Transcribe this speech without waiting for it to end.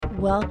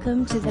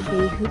Welcome to the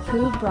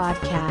Bihupu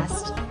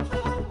broadcast.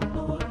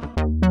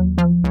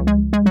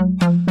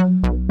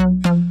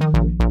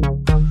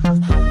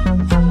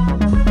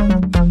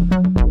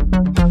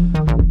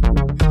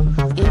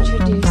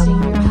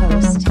 Introducing your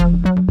host,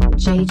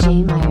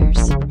 JJ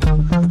Myers.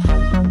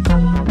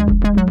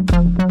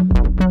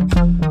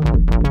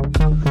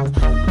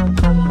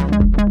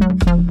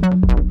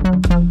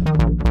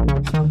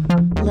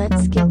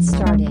 Let's get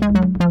started.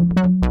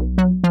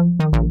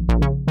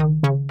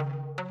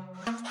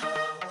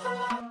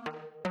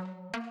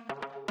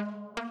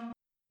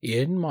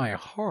 In my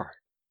heart,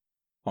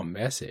 a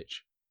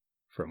message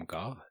from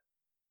God.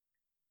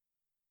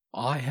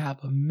 I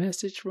have a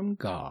message from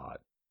God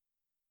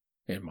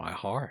in my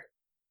heart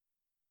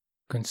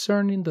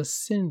concerning the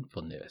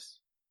sinfulness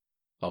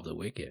of the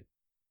wicked.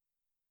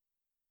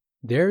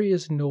 There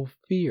is no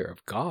fear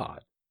of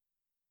God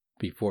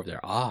before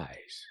their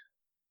eyes.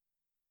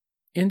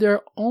 In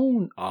their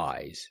own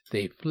eyes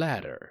they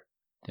flatter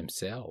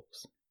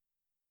themselves.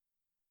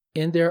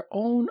 In their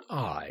own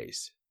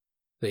eyes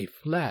they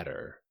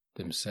flatter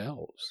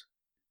themselves.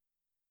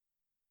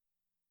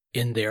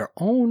 In their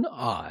own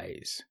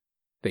eyes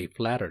they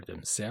flatter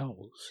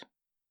themselves.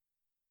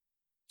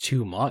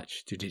 Too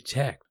much to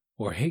detect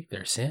or hate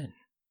their sin.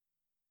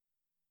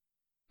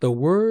 The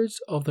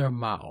words of their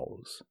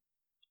mouths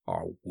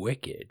are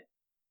wicked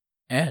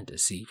and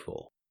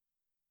deceitful.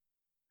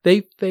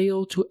 They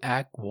fail to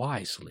act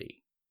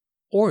wisely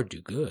or do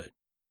good.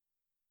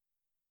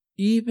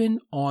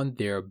 Even on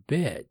their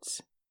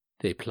beds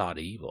they plot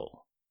evil.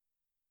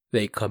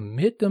 They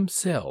commit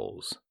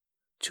themselves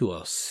to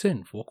a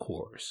sinful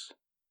course,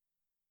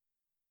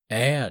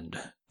 and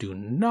do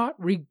not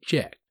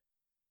reject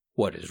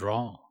what is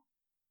wrong.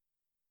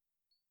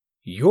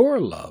 Your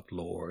love,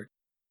 Lord,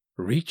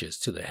 reaches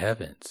to the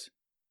heavens,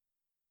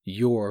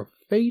 your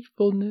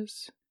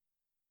faithfulness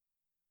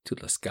to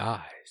the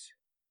skies.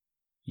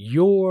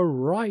 Your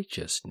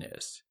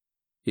righteousness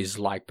is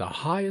like the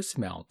highest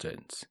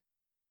mountains,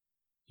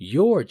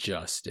 your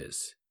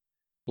justice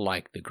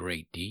like the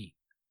great deep.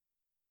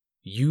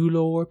 You,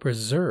 Lord,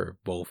 preserve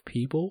both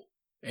people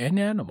and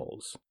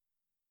animals.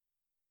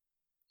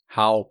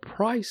 How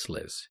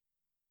priceless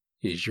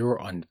is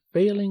your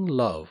unfailing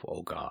love,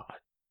 O God.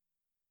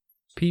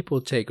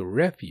 People take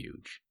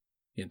refuge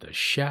in the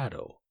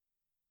shadow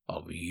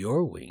of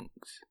your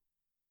wings.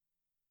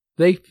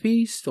 They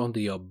feast on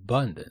the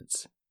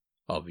abundance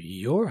of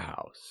your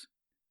house.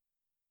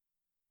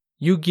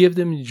 You give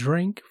them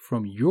drink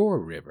from your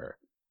river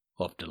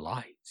of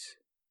delights.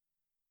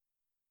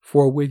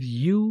 For with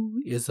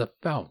you is a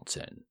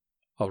fountain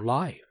of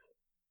life.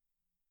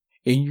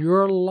 In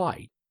your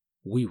light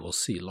we will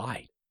see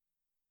light.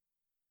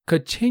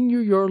 Continue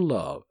your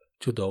love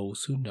to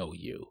those who know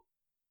you,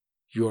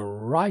 your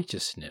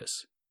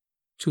righteousness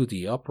to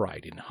the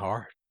upright in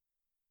heart.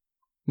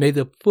 May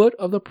the foot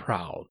of the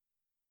proud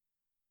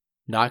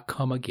not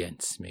come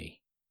against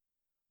me,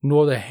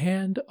 nor the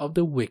hand of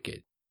the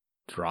wicked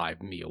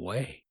drive me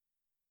away.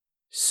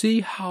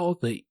 See how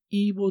the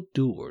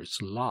evildoers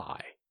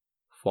lie,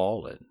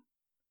 fallen,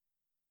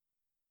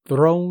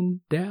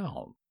 thrown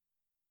down,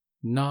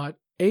 not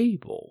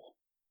able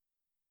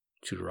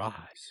to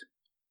rise.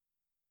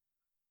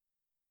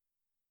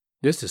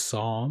 This is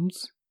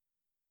Psalms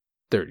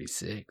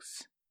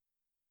 36.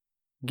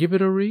 Give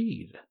it a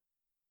read.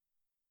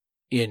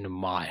 In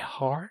my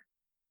heart,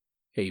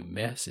 a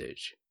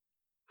message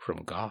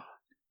from God.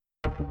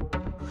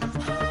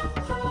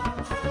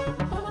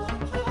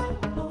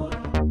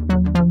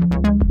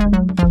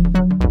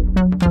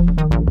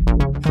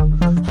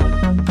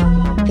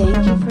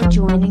 Thank you for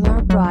joining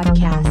our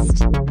broadcast.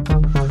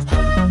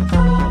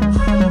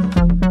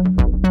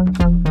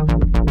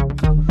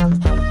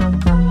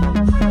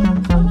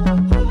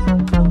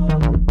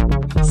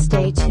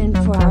 Stay tuned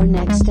for our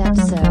next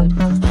episode.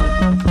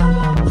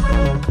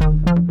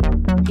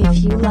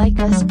 If you like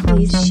us,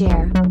 please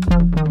share,